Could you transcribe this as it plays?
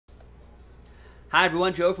Hi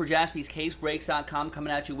everyone, Joe for JaspysCaseBreaks.com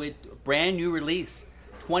coming at you with a brand new release.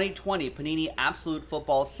 2020 Panini Absolute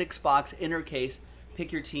Football 6-box inner case.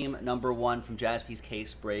 Pick your team #1 from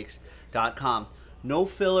JaspysCaseBreaks.com. No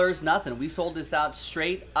fillers, nothing. We sold this out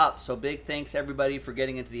straight up. So big thanks everybody for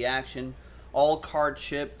getting into the action. All card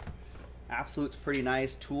ship. Absolute's pretty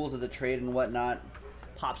nice. Tools of the trade and whatnot.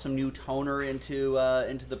 Pop some new toner into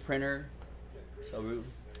the printer. So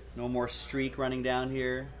no more streak running down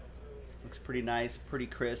here. Looks pretty nice, pretty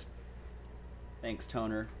crisp. Thanks,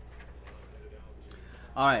 toner.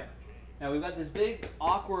 All right, now we've got this big,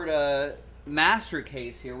 awkward master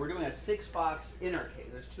case here. We're doing a 6-box inner case.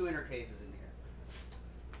 There's 2 inner cases in here.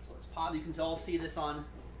 So let's pop. You can all see this on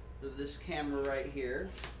this camera right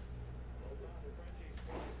here.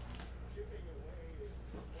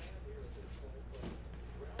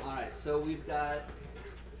 All right, so we've got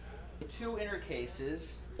 2 inner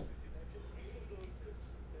cases.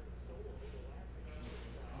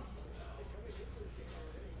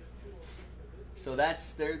 So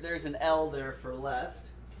that's there's an L there for left.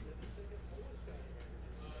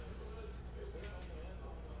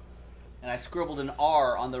 And I scribbled an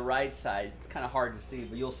R on the right side. It's kind of hard to see,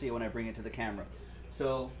 but you'll see it when I bring it to the camera.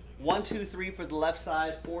 So 1, 2, 3 for the left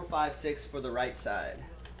side, 4, 5, 6 for the right side.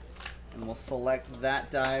 And we'll select that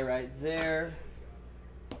die right there.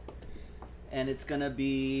 And it's gonna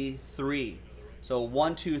be 3. So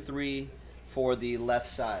 1, 2, 3 for the left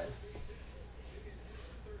side.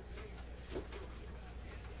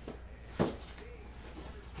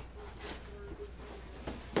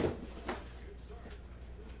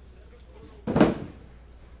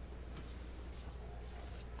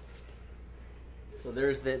 So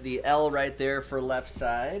there's the L right there for left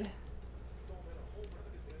side.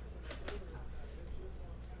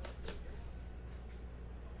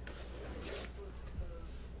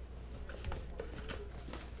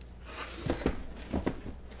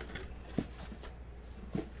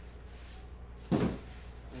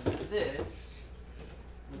 And this,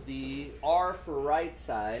 the R for right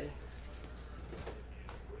side.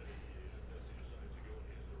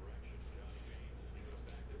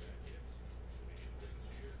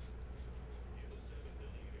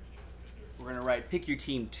 We're going to write pick your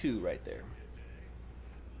team 2 right there.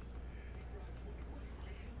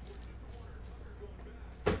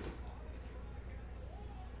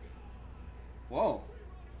 Whoa.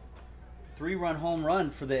 3-run home run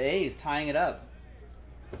for the A's, tying it up.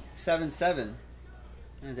 7-7.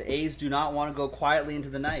 And the A's do not want to go quietly into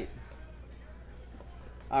the night.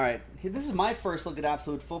 All right. This is my first look at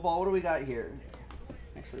Absolute Football. What do we got here?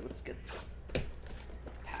 Actually, let's get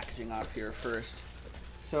packaging off here first.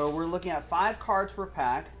 So we're looking at 5 cards per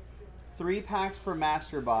pack, 3 packs per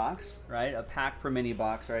master box, right? A pack per mini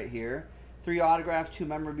box right here. 3 autographs, 2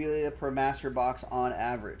 memorabilia per master box on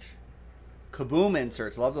average. Kaboom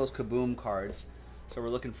inserts. Love those Kaboom cards. So we're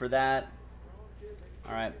looking for that.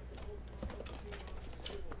 All right.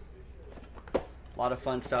 A lot of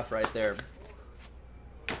fun stuff right there.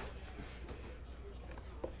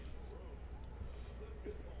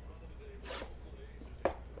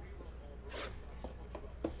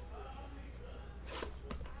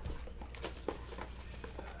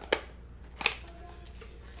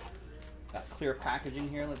 Clear packaging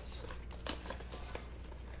here. Let's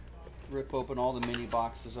rip open all the mini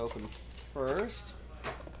boxes open first.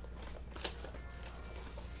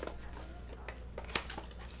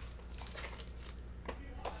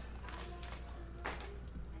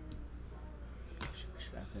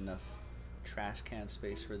 Should have enough trash can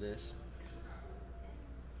space for this.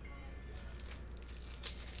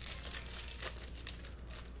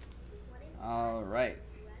 All right.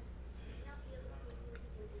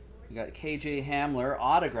 We got KJ Hamler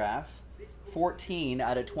autograph,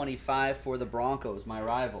 14/25 for the Broncos, my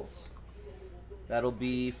rivals. That'll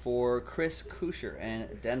be for Chris Kusher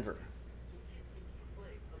and Denver.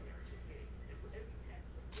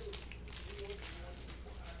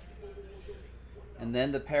 And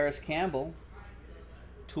then the Paris Campbell,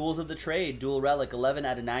 Tools of the Trade, dual relic,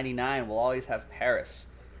 11/99. We'll always have Paris.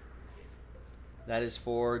 That is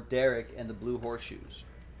for Derek and the Blue Horseshoes.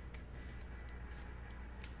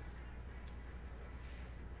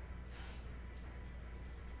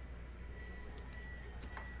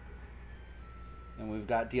 And we've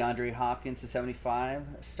got DeAndre Hopkins to 75,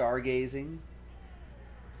 stargazing.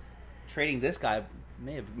 Trading this guy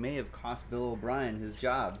may have cost Bill O'Brien his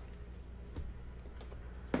job.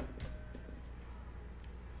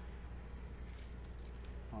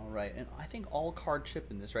 All right, and I think all card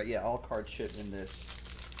chip in this, right? Yeah, all card chip in this.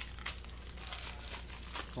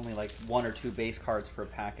 It's only like 1 or 2 base cards per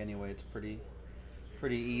pack anyway. It's pretty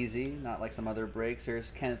easy, not like some other breaks.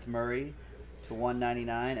 There's Kenneth Murray to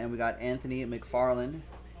 199, and we got Anthony McFarland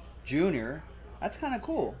Jr. That's kind of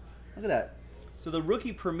cool. Look at that. So the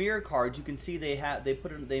rookie premier cards, you can see they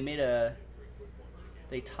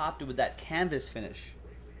topped it with that canvas finish.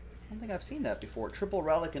 I don't think I've seen that before. Triple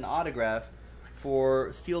relic and autograph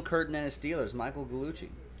for Steel Curtain and his Steelers, Michael Gallucci.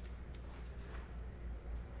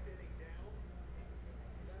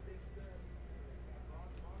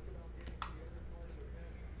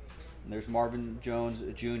 And there's Marvin Jones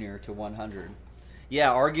Jr. to 100.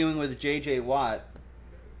 Yeah, arguing with J.J. Watt.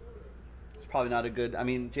 It's probably not a good... I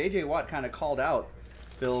mean, J.J. Watt kind of called out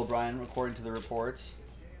Bill O'Brien, according to the reports.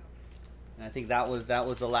 And I think that was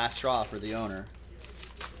the last straw for the owner.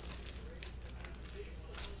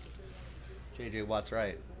 J.J. Watt's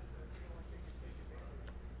right.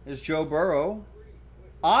 There's Joe Burrow.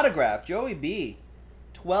 Autograph, Joey B.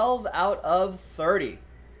 12 out of 30.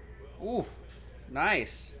 Ooh,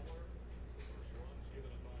 nice.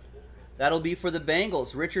 That'll be for the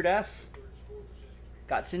Bengals. Richard F.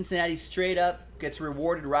 Got Cincinnati straight up. Gets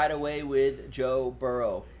rewarded right away with Joe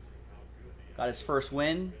Burrow. Got his first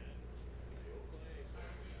win.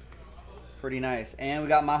 Pretty nice. And we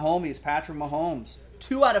got my homies, Patrick Mahomes.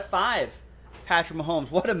 2 out of 5. Patrick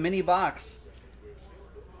Mahomes. What a mini box.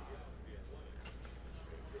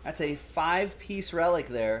 That's a 5-piece relic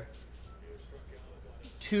there.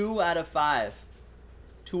 2 out of 5.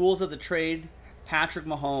 Tools of the trade, Patrick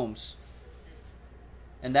Mahomes.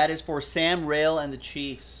 And that is for Sam Rail and the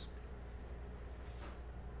Chiefs.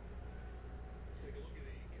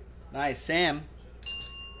 Nice, Sam.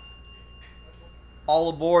 All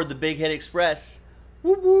aboard the Big Hit Express.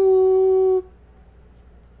 Whoop whoop.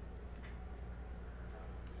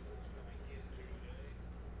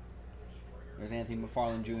 There's Anthony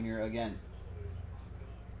McFarland Jr. again.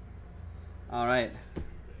 All right.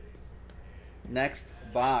 Next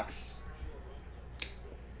box.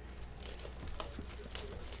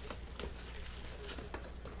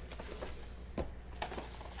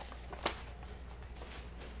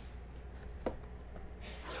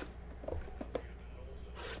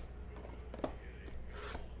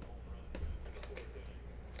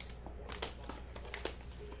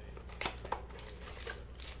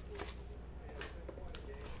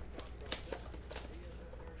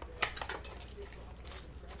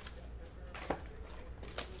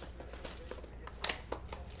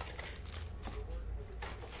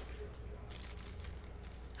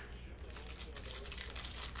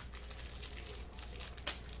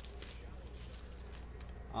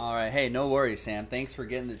 All right, hey, no worries, Sam. Thanks for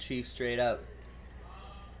getting the Chiefs straight up.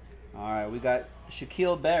 All right, we got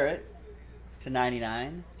Shaquille Barrett to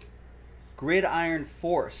 99. Gridiron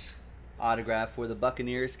Force autograph for the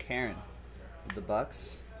Buccaneers, Karen of the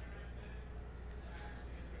Bucks.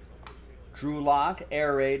 Drew Lock,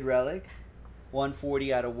 Air Raid relic,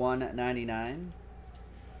 140 out of 199.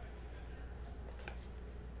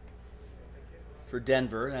 For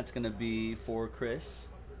Denver, that's going to be for Chris.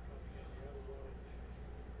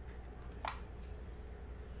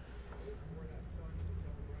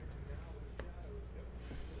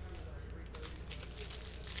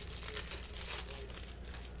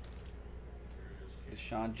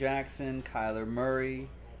 Deshaun Jackson, Kyler Murray,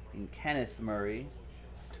 and Kenneth Murray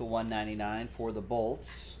to 199 for the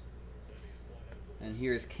Bolts. And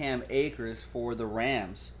here's Cam Akers for the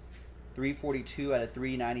Rams. 342 out of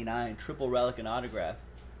 399, triple relic and autograph.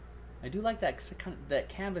 I do like that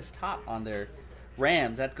canvas top on their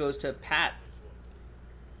Rams. That goes to Pat.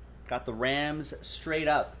 Got the Rams straight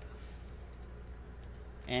up.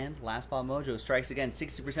 And Last Spot Mojo strikes again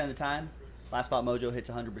 60% of the time. Last Spot Mojo hits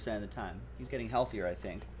 100% of the time. He's getting healthier, I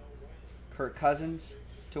think. Kirk Cousins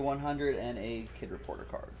to 100 and a Kid Reporter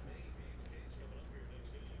card.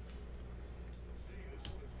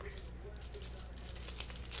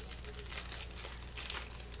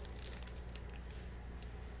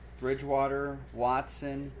 Bridgewater,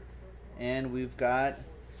 Watson, and we've got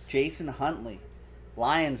Jason Huntley.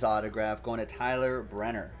 Lions autograph going to Tyler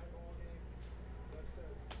Brenner.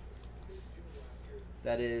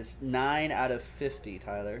 That is 9 out of 50,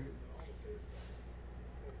 Tyler.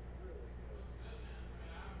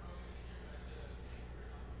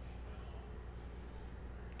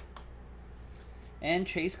 And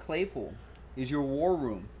Chase Claypool is your War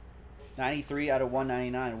Room. 93 out of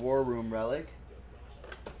 199, War Room relic.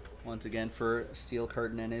 Once again for Steel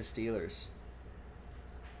Curtain and his Steelers.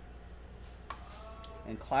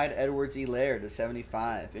 And Clyde Edwards-Helaire to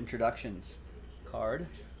 75, introductions card.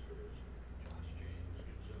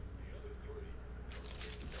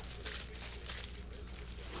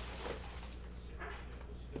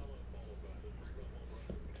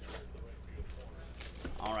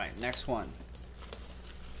 All right, next one.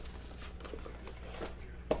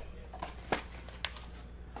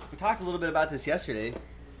 talked a little bit about this yesterday.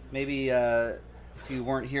 Maybe if you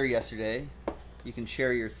weren't here yesterday, you can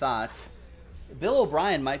share your thoughts. Bill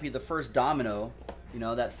O'Brien might be the first domino,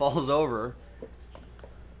 that falls over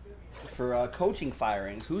for coaching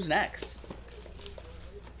firings. Who's next?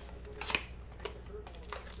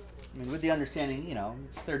 I mean, with the understanding,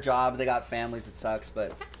 it's their job. They got families. It sucks,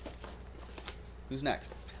 but who's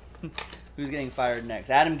next? Who's getting fired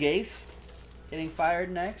next? Adam Gase getting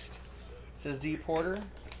fired next, says D. Porter.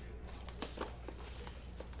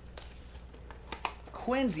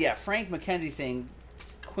 Quinn's, yeah, Frank McKenzie saying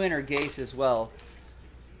Quinn or Gase as well.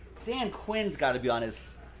 Dan Quinn's got to be on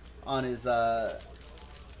his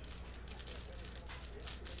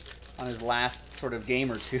last sort of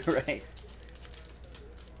game or two, right?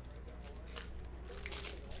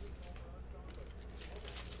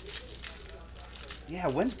 Yeah,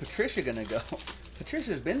 when's Patricia gonna go?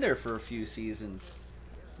 Patricia's been there for a few seasons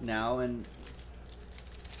now, and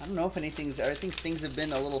I don't know if anything's. I think things have been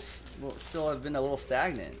still have been a little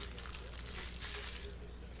stagnant.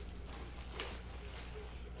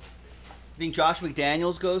 I think Josh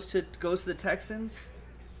McDaniels goes to the Texans.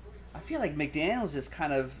 I feel like McDaniels is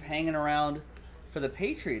kind of hanging around for the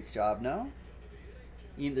Patriots job. No,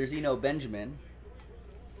 there's Benjamin.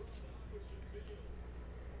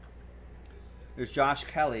 There's Josh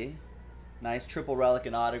Kelly. Nice triple relic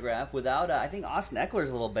and autograph. Without, I think Austin Eckler's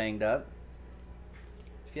a little banged up.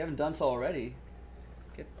 If you haven't done so already,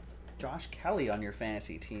 get Josh Kelly on your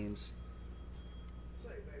fantasy teams.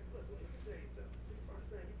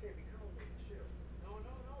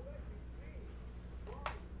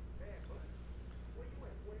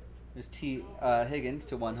 There's Higgins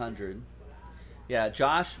to 100. Yeah,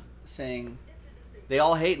 Josh saying they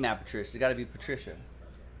all hate Matt Patricia. It's got to be Patricia.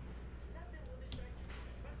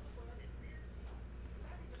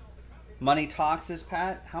 Money talks is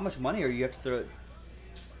Pat. How much money are you have to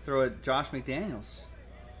throw at Josh McDaniels?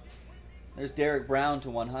 There's Derek Brown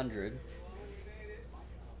to 100.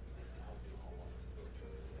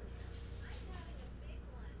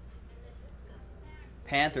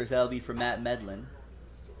 Panthers, that'll be for Matt Medlin.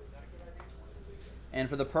 And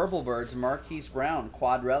for the Purple Birds, Marquise Brown,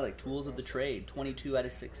 quad relic, tools of the trade, 22 out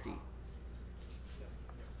of 60.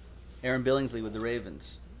 Aaron Billingsley with the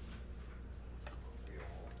Ravens.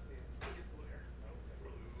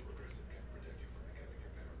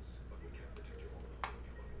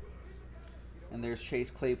 And there's Chase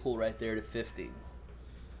Claypool right there to 50.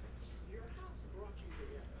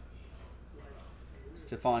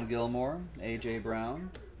 Stephon Gilmore, A.J.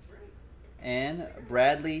 Brown. And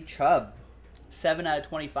Bradley Chubb, 7 out of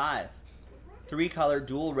 25. 3-color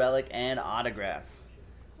dual relic and autograph.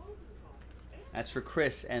 That's for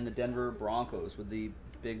Chris and the Denver Broncos with the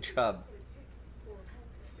big Chubb.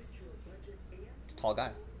 It's a tall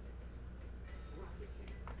guy.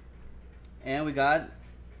 And we got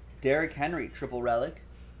Derrick Henry, triple relic.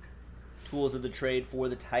 Tools of the trade for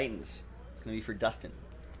the Titans. It's going to be for Dustin.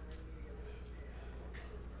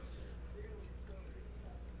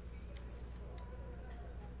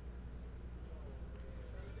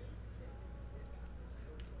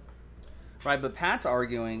 Right, but Pat's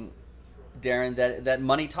arguing, Darren, that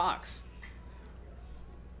money talks.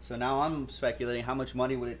 So now I'm speculating how much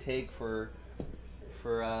money would it take for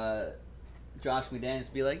Josh McDaniels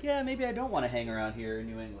to be like, yeah, maybe I don't want to hang around here in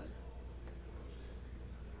New England.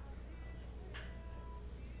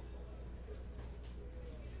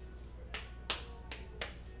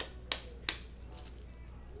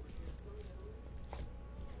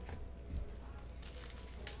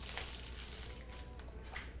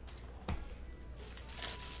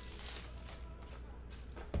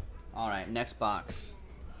 All right, next box.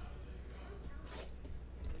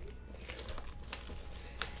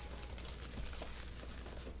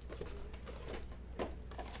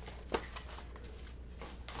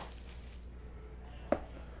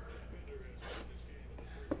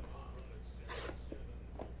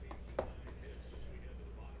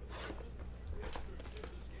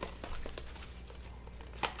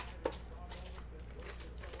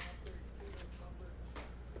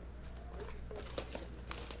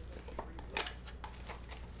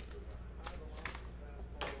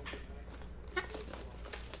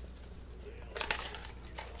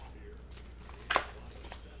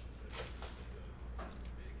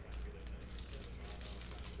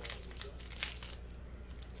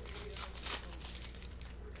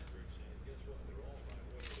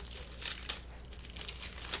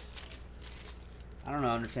 I don't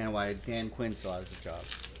understand why Dan Quinn still has his job.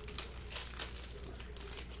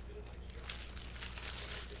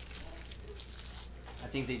 I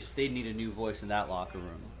think they need a new voice in that locker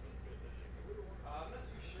room.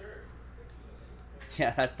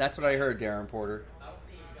 Yeah, that's what I heard, Darren Porter.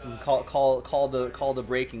 Call the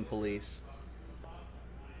breaking police.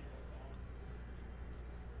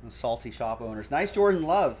 The salty shop owners. Nice Jordan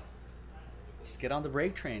Love. Just get on the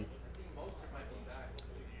break train.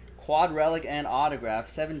 Quad relic and autograph.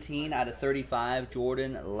 17 out of 35.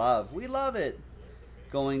 Jordan Love. We love it.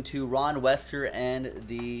 Going to Ron Wester and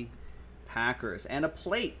the Packers. And a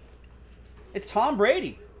plate. It's Tom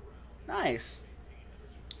Brady. Nice.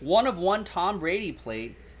 1 of 1 Tom Brady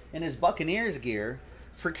plate in his Buccaneers gear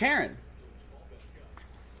for Karen.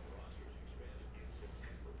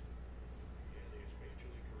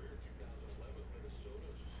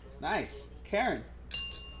 Nice. Karen.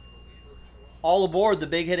 All aboard the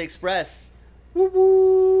Big Hit Express. Woo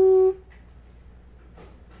woo.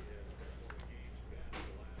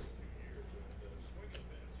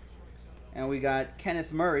 And we got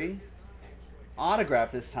Kenneth Murray.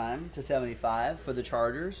 Autograph this time to 75 for the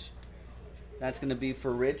Chargers. That's going to be for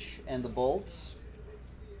Rich and the Bolts.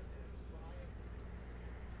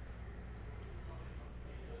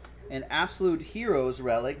 An Absolute Heroes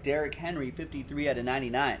relic, Derrick Henry, 53 out of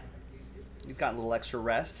 99. He's got a little extra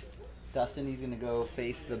rest. Dustin, he's going to go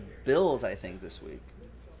face the Bills, I think, this week.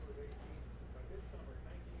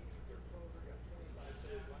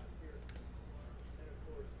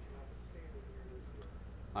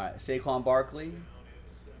 All right, Saquon Barkley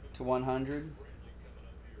to 100.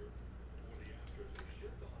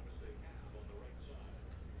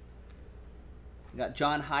 We got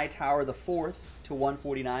John Hightower the 4th to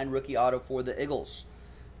 149, rookie auto for the Eagles.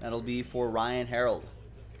 That'll be for Ryan Harold.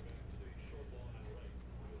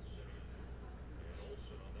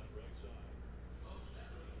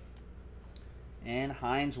 And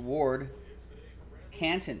Hines Ward,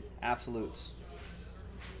 Canton Absolutes.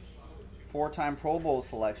 4-time Pro Bowl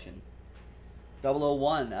selection.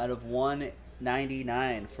 001 out of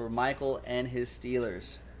 199 for Michael and his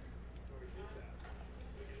Steelers.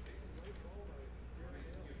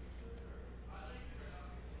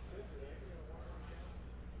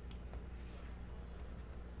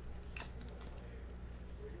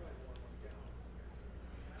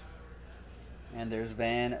 And there's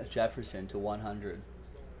Van Jefferson to 100.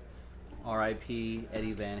 R.I.P.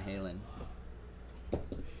 Eddie Van Halen.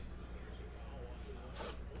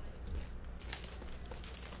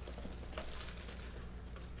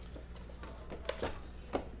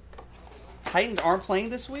 Titans aren't playing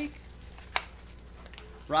this week?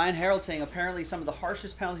 Ryan Harold saying apparently some of the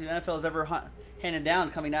harshest penalties the NFL has ever handed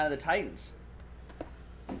down coming out of the Titans.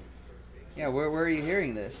 Yeah, where are you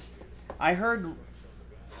hearing this? I heard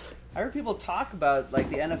people talk about like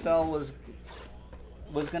the NFL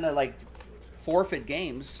was gonna like forfeit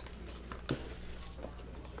games.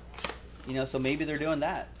 You know, so maybe they're doing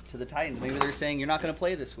that to the Titans. Maybe they're saying you're not gonna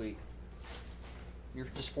play this week. You're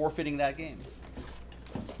just forfeiting that game.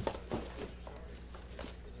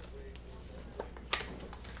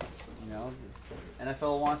 You know,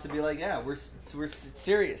 NFL wants to be like, yeah, we're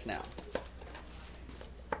serious now.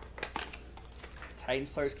 Titans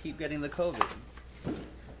players keep getting the COVID.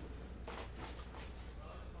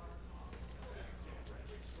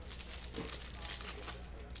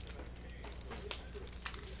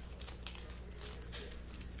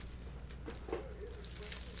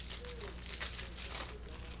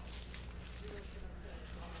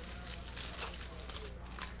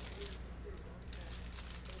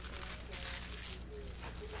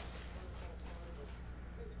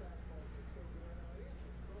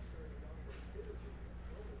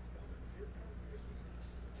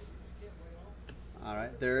 All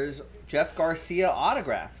right, there's Jeff Garcia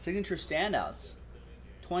autograph, signature standouts,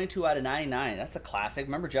 22 out of 99. That's a classic.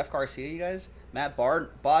 Remember Jeff Garcia, you guys? Matt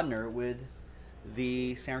Bodner with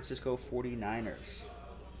the San Francisco 49ers.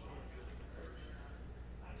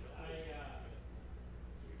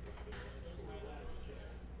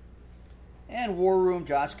 And War Room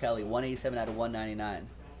Josh Kelly, 187 out of 199.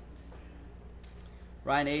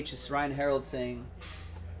 Ryan Harold saying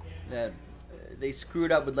that they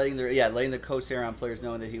screwed up with letting the coach say around players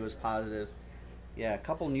knowing that he was positive. Yeah, a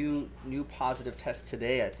couple new positive tests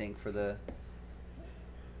today, I think, for the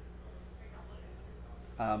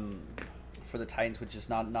Titans, which is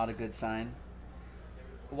not a good sign.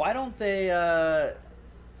 Why don't they?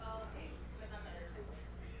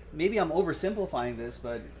 Maybe I'm oversimplifying this,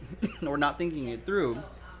 but or not thinking it through.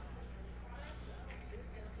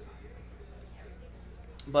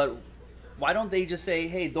 But why don't they just say,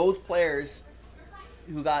 hey, those players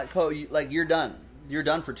who got you're done. You're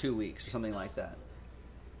done for 2 weeks or something like that.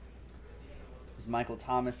 It's Michael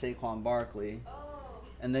Thomas, Saquon Barkley,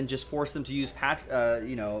 and then just force them to use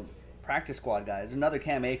practice squad guys. Another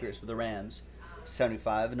Cam Akers for the Rams.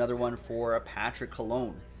 /75. Another one for Patrick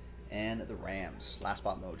Cologne and the Rams. Last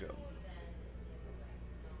spot mojo.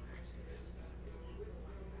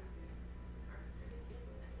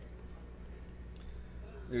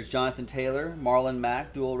 There's Jonathan Taylor, Marlon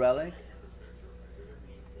Mack, dual relic.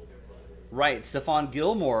 Right, Stephon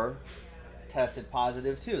Gilmore tested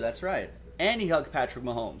positive too. That's right. And he hugged Patrick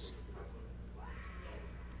Mahomes.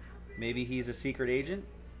 Maybe he's a secret agent.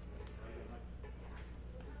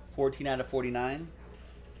 14 out of 49.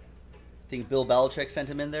 Think Bill Belichick sent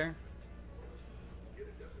him in there.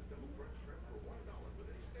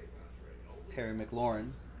 Terry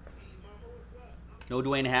McLaurin. No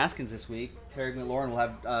Dwayne Haskins this week. Terry McLaurin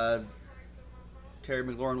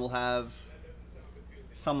will have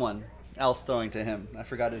someone else throwing to him. I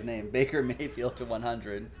forgot his name. Baker Mayfield to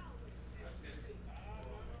 100.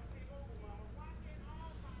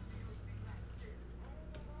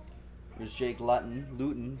 There's Jake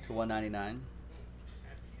Luton to 199.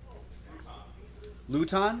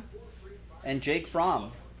 Luton and Jake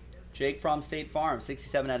Fromm. Jake Fromm State Farm,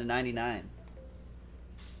 67 out of 99.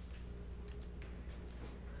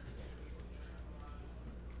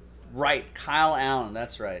 Right, Kyle Allen,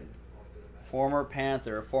 that's right. Former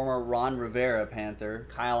Panther, former Ron Rivera Panther,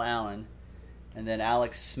 Kyle Allen. And then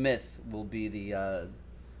Alex Smith will be the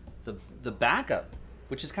backup,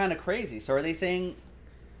 which is kind of crazy. So are they saying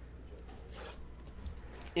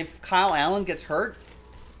if Kyle Allen gets hurt,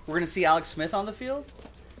 we're going to see Alex Smith on the field?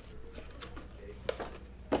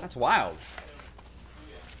 That's wild.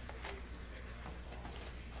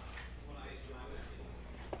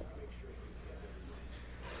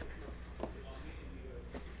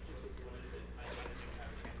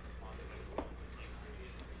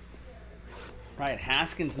 Right,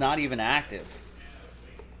 Haskins not even active.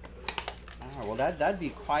 Oh, well, that'd be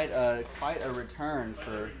quite a return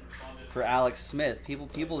for Alex Smith.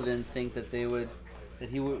 People didn't think that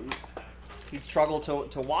he'd struggle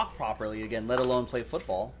to walk properly again, let alone play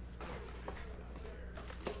football.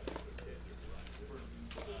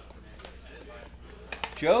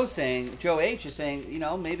 Joe H is saying, you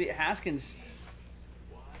know, maybe Haskins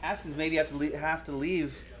maybe have to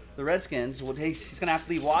leave the Redskins. Well, he's going to have to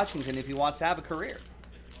leave Washington if he wants to have a career.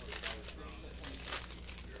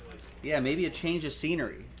 Yeah, maybe a change of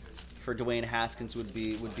scenery for Dwayne Haskins would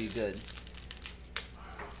be good.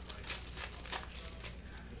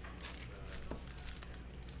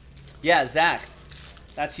 Yeah, Zach.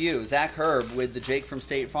 That's you. Zach Herb with the Jake from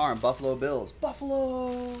State Farm. Buffalo Bills.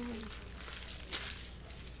 Buffalo!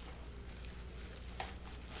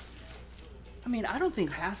 I mean, I don't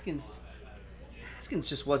think Haskins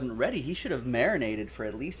just wasn't ready. He should have marinated for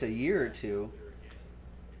at least a year or two.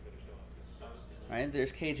 Right,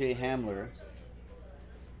 there's KJ Hamler.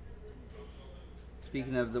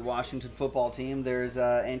 Speaking of the Washington football team, there's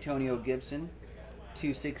Antonio Gibson,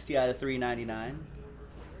 260 out of 399.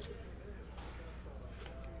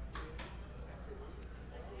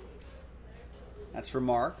 That's for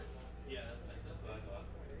Mark.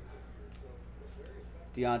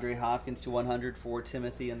 DeAndre Hopkins to 100 for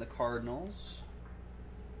Timothy and the Cardinals.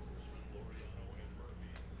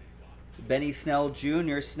 Benny Snell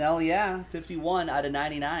Jr. Snell, yeah, 51 out of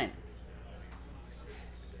 99.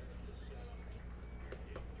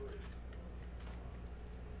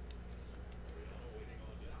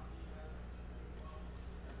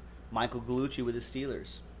 Michael Gallucci with the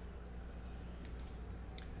Steelers.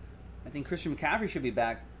 I think Christian McCaffrey should be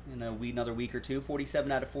back in another week or two.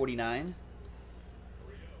 47 out of 49.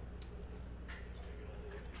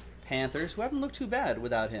 Panthers, who haven't looked too bad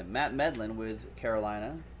without him. Matt Medlin with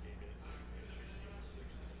Carolina.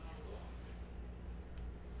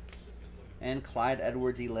 And Clyde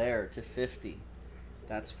Edwards-Helaire to 50.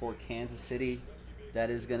 That's for Kansas City. That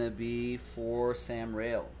is going to be for Sam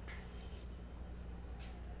Rail.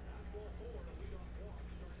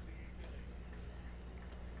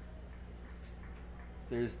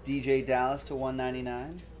 There's DJ Dallas to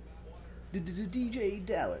 199. DJ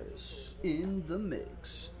Dallas in the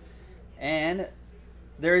mix. And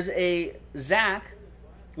there's a Zach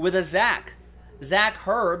with a Zach. Zach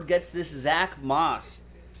Herb gets this Zach Moss.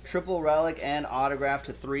 Triple relic and autograph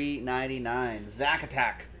to 399. Zach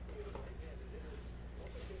Attack.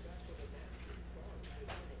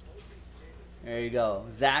 There you go.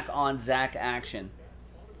 Zach on Zach action.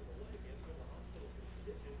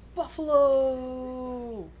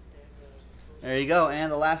 Buffalo. There you go.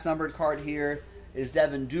 And the last numbered card here is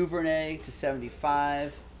Devin Duvernay to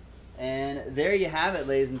 75. And there you have it,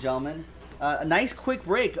 ladies and gentlemen. A nice quick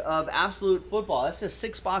break of Absolute Football. That's just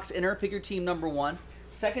 6-box inner. Pick your team number 1.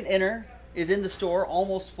 Second inner is in the store,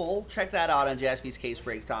 almost full. Check that out on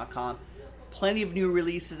jaspyscasebreaks.com. Plenty of new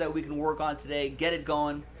releases that we can work on today. Get it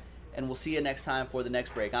going, and we'll see you next time for the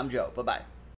next break. I'm Joe. Bye-bye.